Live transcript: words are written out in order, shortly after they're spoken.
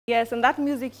Yes, and that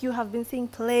music you have been seeing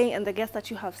playing and the guests that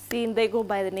you have seen, they go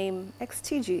by the name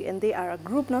Tiji, and they are a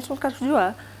group. Not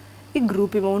kujua a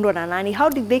group imeundwa na nani. How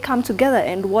did they come together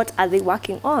and what are they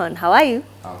working on? How are you?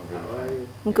 I'm good.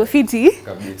 Mko fiti?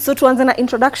 So tuanze na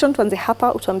introduction, tuanze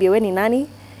hapa, utuambie wewe ni nani?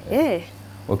 Yeah.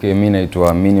 Okay, mimi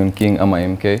naitwa Minion King ama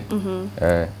MK.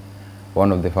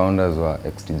 One of the founders wa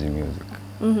Tiji Music.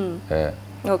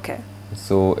 Okay.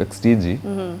 So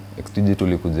Tiji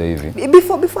tulikuja hivi.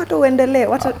 Before to uendelee,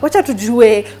 wacha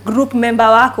tujue group member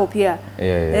wako pia.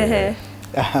 Yeah.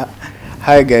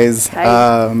 Hi guys.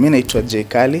 Mimi naitwa J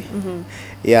Kali.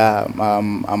 Yeah,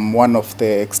 I'm one of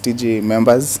the Tiji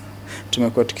members.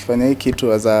 Tumekuwa tukifanya hii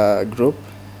kitu as a group.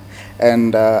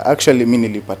 And actually mimi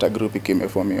nilipata group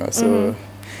ikimeformiwa. So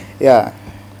yeah,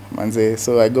 manze,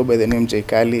 so I go by the name J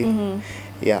Kali.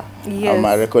 Yeah, yes. I'm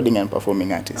a recording and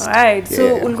performing artist. Alright,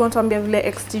 so ulikuwa unatuambia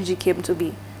vile Tiji came to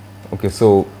be. Okay,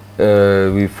 so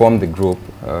we formed the group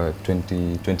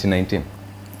 2019.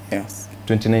 Yes.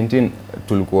 2019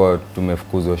 tulikuwa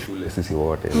tumefukuzwa shule sisi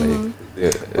wote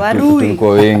like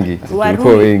tulikuwa wengi.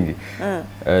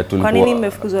 Kwa nini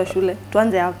mmefukuzwa shule?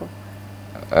 Tuanze hapo.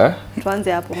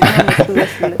 Tuanze hapo. Mbona mmefukuzwa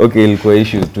shule? Okay, ilikuwa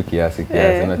issues tu kiasi.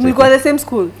 Mlikuwa the same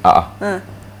school?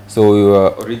 So we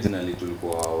were originally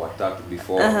tulikuwa watatu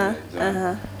before.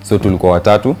 So tulikuwa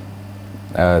watatu.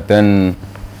 Then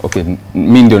okay,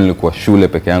 mimi ndio nilikuwa shule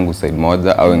peke yangu side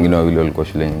moja au wengine wawili walikuwa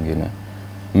shule nyingine.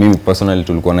 Mimi personally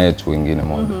tulikuwa naye chuo nyingine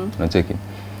moja. Tunacheki.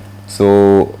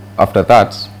 So after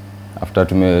that,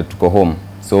 tuko home.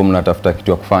 So mnatafuta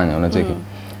kitu ya kufanya, unacheki.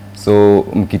 So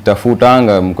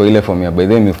mkitafutanga mko ile form ya by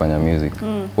the way mimi ufanya music.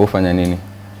 Wewe ufanya nini?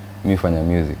 Mimi ufanya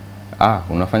music.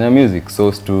 Unafanya music,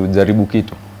 so tujaribu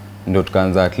kitu. Ndio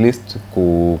tukaanza at least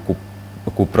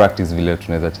ku practice vile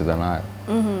tunaweza cheza nayo.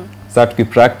 Sasa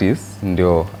tukipractice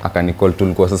ndio akanicall,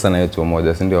 tulikuwa sasa na yetu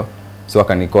moja, si ndio? So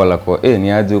akanicall ako,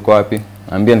 ni aje uko wapi?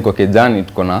 Ambia niko Kejani,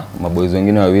 tuko na maboys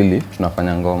wengine wawili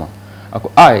tunafanya ngoma.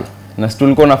 Ako, na sisi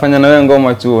tulikuwa nafanya na wewe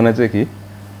ngoma chuo, unacheki?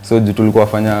 So tulikuwa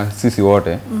fanya sisi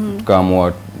wote,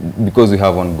 tukaamua because we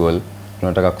have one goal,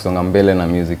 tunataka kusonga mbele na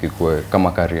music ikuwe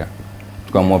kama career.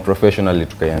 Tukaamua professionally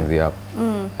tukaianzia hapo.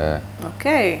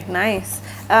 Okay, nice.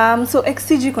 So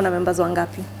Tiji kuna members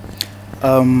wangapi?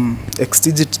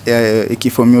 Tiji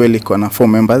ikiformiwa ilikuwa na 4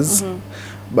 members.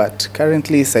 But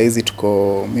currently saizi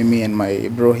tuko mimi and my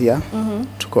bro here.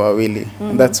 Tuko wawili.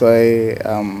 That's why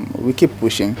we keep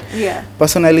pushing. Yeah.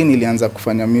 Personally nilianza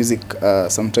kufanya music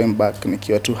sometime back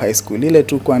nikiwa tu high school. Ile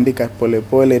tu kuandika pole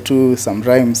pole tu some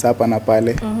rhymes hapa na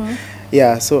pale.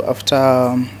 Yeah, so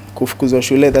after kufukuzwa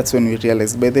shule, that's when we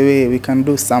realized by the way we can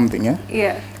do something.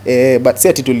 But si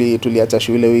ati tuliacha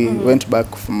shule, we went back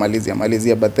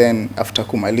kumalizia, but then after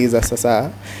kumaliza sasa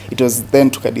it was then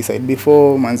to decide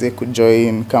before manze could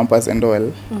join campus and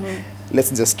all.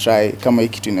 Let's just try kama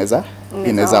hiki kitu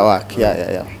inaweza work.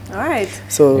 Yeah. All right.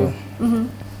 So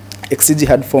Tiji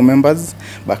had 4 members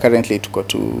but currently tuko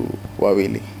tu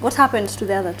wawili. What happened to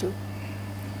the other 2?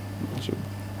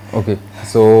 Okay,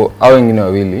 so hao wengine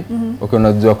wawili, okay,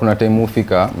 unajua kuna time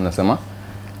ufika mnasema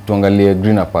tuangalie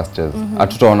greener pastures.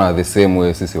 Hatutaona the same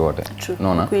way sisi wote.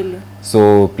 Unaona?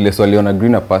 So place waliona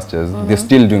greener pastures, they're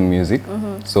still doing music.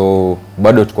 So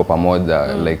bado tuko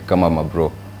pamoja like kama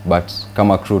mabro, but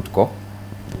kama crew tuko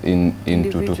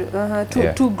into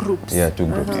two groups. Yeah, 2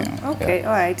 groups. Okay,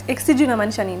 all right. Tiji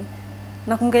inamaanisha nini?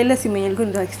 Nakumbuka ile simu yenye ilikuwa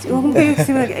ndio Tiji. Nakumbuka ile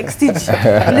simu ya Tiji.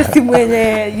 Ile simu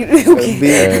yenye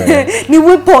ni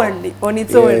weapon on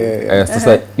its own.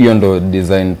 Sasa hiyo ndo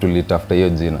design tulitafuta hiyo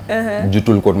jina. Juu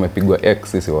tulikuwa tumepigwa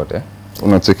X sisi wote.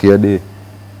 Unachekia hadi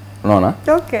unaona?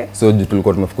 Okay. So juu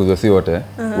tulikuwa tumefukuzwa sisi wote,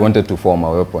 we wanted to form a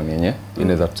weapon yenye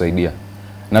inaweza tusaidia.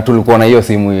 Na tulikuwa na hiyo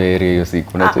simu hiyo area hiyo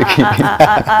siku, unacheki.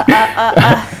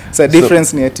 So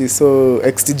difference ni ati so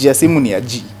Tiji ya simu ni ya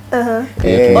G.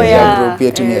 Group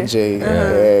yetu ni ya J.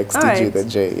 Tiji the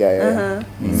J.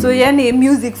 So yani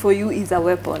music for you is a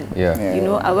weapon. You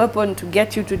know, a weapon to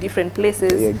get you to different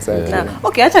places. Exactly.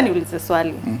 Okay, acha niulize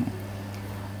swali.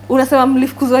 Unasema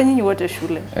mlifukuzwa nyinyi wote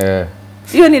shule.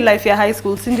 Hiyo ni life ya high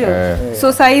school, si ndio?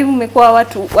 So sasa hivi mmekuwa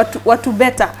watu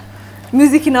better.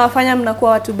 Music inawafanya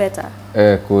mnakuwa watu better.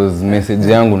 Cause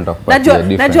message yangu nitakupatia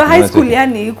different. Najua high school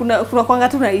yani kuna kwanga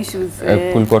tu na issues.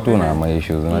 Kulikuwa tu na my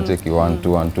issues, unacheki 1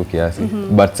 2 kiasi.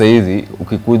 But sasa hizi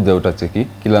ukikuja utacheki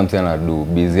kila mtu anadu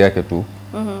busy yake tu.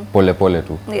 Pole pole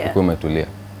tu. Uko umetulia.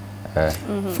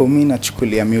 For me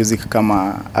nachukulia music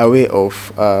kama a way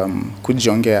of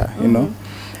kujiongea, you know.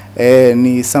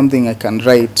 Ni something I can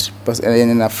write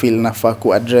na feel nafaa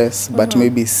ku address but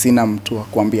maybe sina mtu wa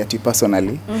kuambia ti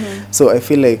personally. So I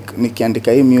feel like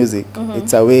nikiandika hii music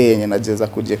it's a way yenye najeza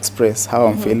kujiexpress how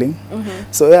I'm feeling.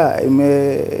 So yeah,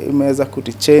 imeweza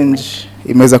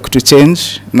kutu-change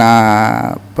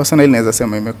na personally naweza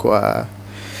sema imekuwa,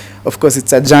 of course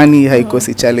it's a journey,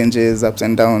 haikosi challenges, ups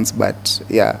and downs, but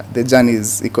yeah, the journey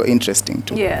is interesting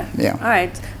too. Yeah. All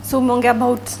right. So umeongea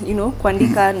about,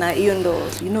 kuandika na hiyo ndo,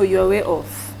 your way of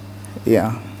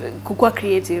kukua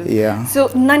creative. Yeah. So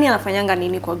nani anafanyanga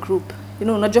nini kwa group?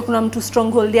 Unajua kuna mtu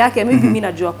stronghold yake, maybe mimi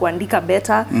najua kuandika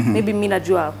better, maybe mimi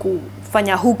najua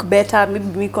kufanya hook better, maybe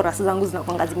mimi chorus zangu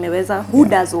zinakuanga zimeweza. Who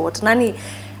does what?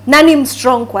 Nani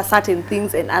strong kwa certain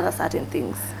things and other certain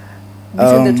things?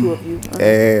 Between the two of you.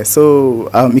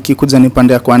 So ikikuja ni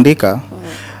pande ya kuandika,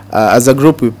 as a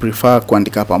group we prefer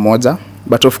kuandika pamoja,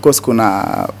 but of course kuna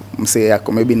msee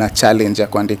yako maybe na challenge ya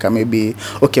kuandika, maybe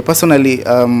okay, personally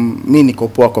mi niko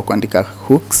poa kwa kuandika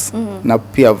hooks na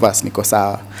pia verse niko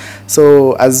sawa,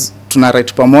 so as tuna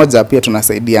write pamoja pia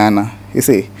tunasaidiana, you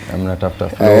see, mnatafuta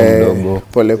flow mdogo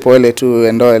pole tu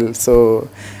and all, so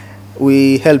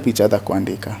we help each other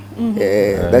kuandika.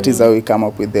 That is how we come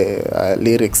up with the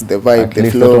lyrics, the vibe, at the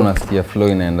least flow. Unasikia flow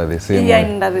inaenda the same. Yeah,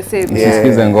 inaenda the same.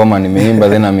 Usikize ngoma nimeimba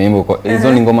then ameimba kwa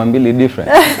hizo ni ngoma mbili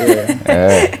different.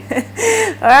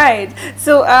 All right.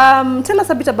 So tell us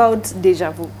a bit about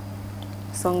Deja Vu.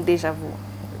 Song Deja Vu.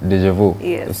 Deja Vu.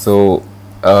 Yes. So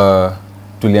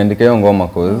tuliandika hiyo ngoma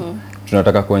cause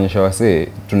tunataka kuonyesha wasee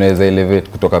tunaweza elevate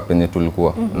kutoka penye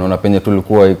tulikuwa. Unaona penye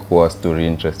tulikuwa iko story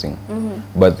interesting.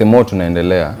 But the more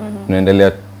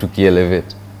tunaendelea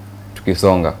tukielevate,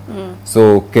 tukisonga.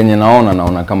 So Kenya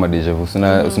naona kama deja vu.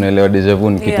 Unaelewa deja vu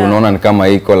ni kitu unaona ni kama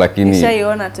iko lakini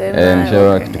nishaiona tena.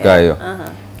 Nishaona kitu kayo.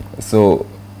 So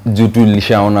juu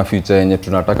tulishaona future yenye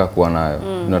tunataka kuwa nayo.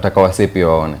 Tunataka wasee pia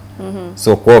waone.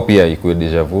 So kwa pia ikuwe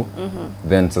deja vu.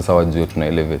 Then sasa wajue tuna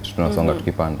elevate, tunasonga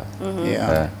tukipanda.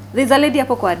 There's a lady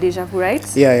hapo kwa Deja Vu,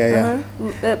 right? Yeah.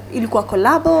 Ilikuwa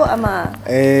collabo ama?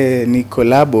 Ni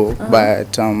collabo,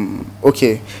 but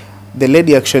okay. The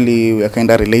lady actually we are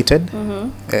kind of related.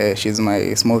 She's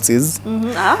my small sis.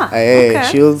 Okay.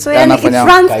 She's so it runs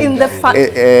in the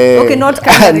okay, not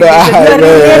kind of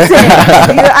related.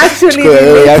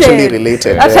 You're actually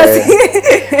related.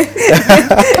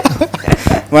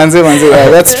 Manze,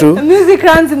 that's true. Music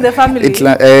runs in the family.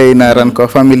 Ina run kwa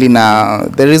family, na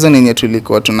the reason yenye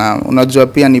tulikuwa unajua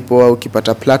pia ni poa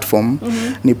ukipata platform,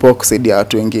 ni poa kusaidia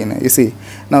watu wengine. You see,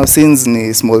 now since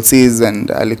ni small sis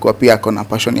and alikuwa pia akona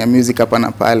passion ya music hapa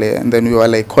na pale, and then we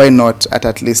were like why not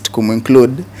at least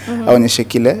include aonyeshe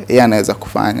kile yeye anaweza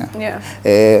kufanya.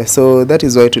 So that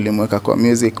is why tulimweka kwa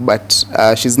music, but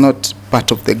she's not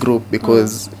part of the group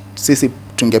because sisi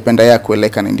tungependa yeye kuwa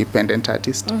like an independent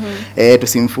artist.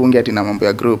 Tusimfunge ati na mambo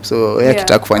ya group, so yeye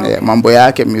kitaka kufanya mambo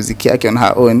yake, music yake on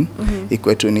her own,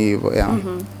 ikwetu ni hivyo.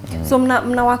 So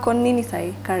mna wako nini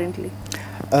sai currently?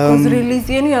 Because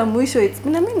release yenu ya mwisho it's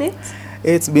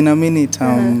been a minute.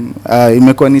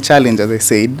 Imekuwa ni challenge as I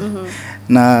said.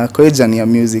 Na kwa journey ya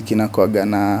music inakuaga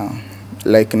na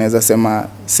like naweza sema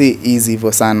si easy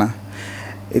hivyo sana.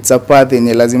 It's a path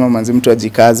yenye lazima manzi mtu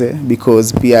ajikaze,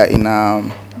 because pia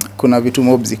kuna vitu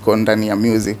mob ziko ndani ya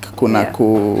music,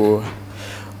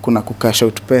 kuna cash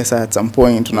out pesa at some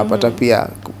point, unapata pia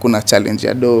kuna challenge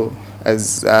ya do,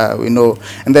 as we know,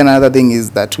 and then another thing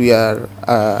is that we are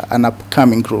an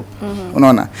upcoming group.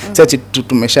 Unaona, sasa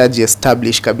tumeshaji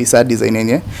establish kabisa design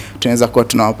yenye tunaweza kuwa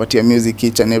tunawapatia music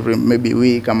each and every maybe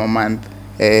week ama month.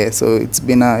 So it's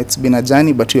been a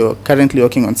journey, but we are currently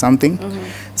working on something.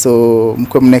 So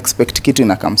mna expect kitu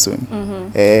ina come soon.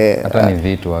 Hata ni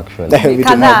vitu actually. We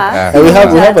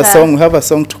have a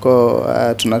song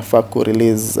tunafaa ku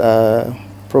release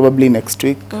probably next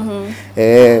week.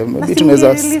 Maybe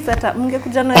tunaweza release hata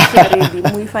mngekuja na ready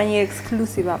muifanyie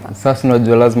exclusive hapa. Sasa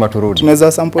unajua lazima turudi.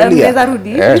 Tunaweza samplia. Tunaweza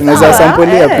rudi. Tunaweza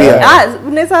samplia pia.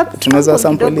 Tunaweza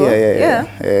samplia.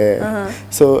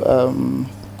 So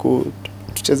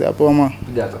tucheze hapo ama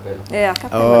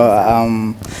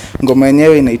ngoma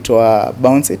yenyewe inaitwa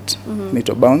Bounce It.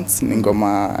 Inaitwa Bounce, ni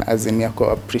ngoma azimia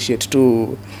kwa appreciate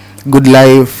tu good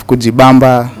life,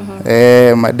 kujibamba,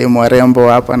 mademo warembo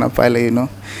hapa na pale, you know.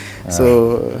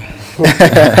 So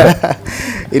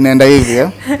inaenda hivi.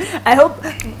 I hope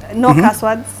no curse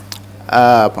words.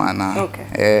 Hapana.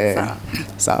 Okay.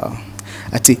 Sawa.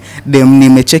 Ati dem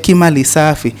nimecheki mali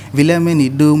safi, vile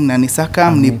amenidum na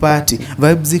nisaka mnipati,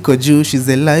 vibes ziko juu, she's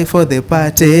the life for the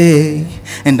party,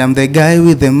 and I'm the guy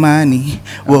with the money.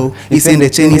 Whoa, it's in the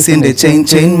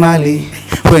chain mali.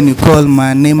 When you call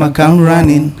my name I come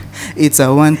running. It's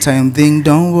a one time thing,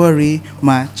 don't worry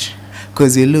much.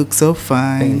 cause you look so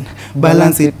fine.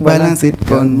 Balance it, bounce it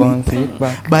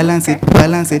back. Balance it,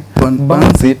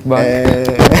 bounce it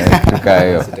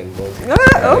Tukayo.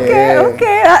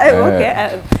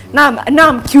 Okay. Now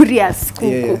I'm curious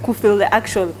to feel the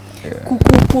actual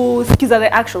kusikiza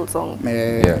the actual song.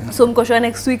 So mkosho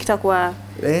next week itakuwa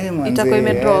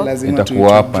imedrop.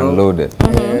 Itakuwa up and loaded.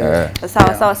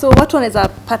 Sawa. So watu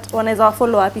wanaweza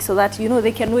follow up so that you know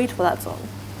they can wait for that song.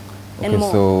 Okay,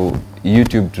 so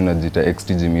YouTube tunajita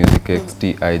XTG Music,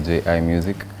 XTIJI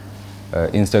Music.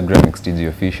 Instagram XTG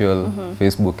Official,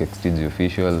 Facebook XTG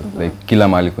Official, like kila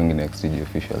mahali kwingine XTG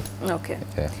Official. Okay.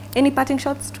 Any parting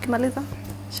shots tukimaliza?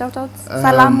 Shoutouts?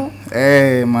 Salamu?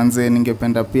 Manze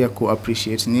ningependa pia ku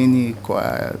appreciate nyinyi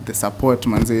kwa the support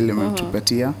manze ile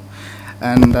mmetupatia.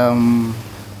 And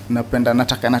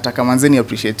nataka manze ni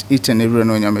appreciate each and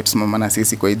everyone wenye wametusimama na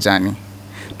sisi kwa journey.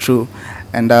 True.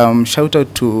 And shout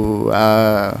out to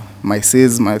my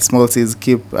small sis,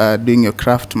 keep doing your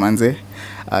craft manze.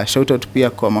 Shout out pia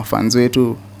kwa mafans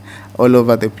wetu all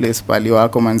over the place pali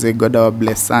wako manze, God wa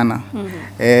bless sana.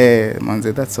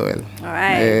 Manze, that's all.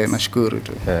 Alright. Nashukuru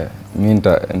tu. Mimi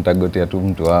nitagotea tu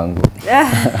mtu wangu.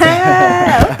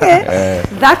 Okay.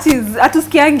 That is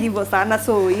atusikiangi hivyo sana,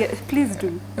 so please do.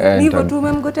 Hivyo tu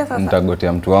umemgotea sasa.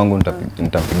 Nitagotea mtu wangu,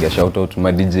 nitapiga shout out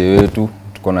ma DJ wetu.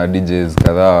 Tuko na DJs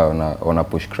kadhaa wana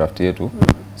push craft yetu.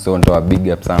 So nitawa big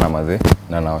up sana maze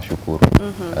na nawashukuru.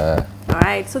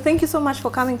 Alright, so thank you so much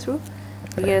for coming through.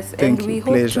 Yes, and we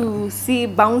hope to see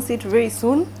Bounce It very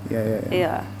soon.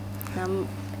 Yeah.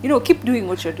 You know, keep doing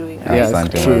what you're doing. Right? Yes,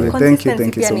 thank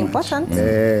you so much. Important.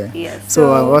 Yes.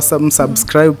 So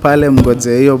subscribe pale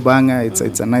mgoje hiyo banga.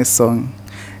 It's a nice song.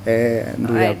 And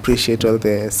we appreciate all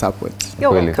the support.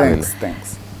 Thanks.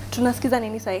 Tunasikiza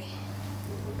nini sai?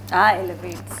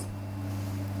 Elevate.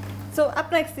 So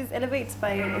up next is Elevate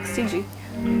by XTG.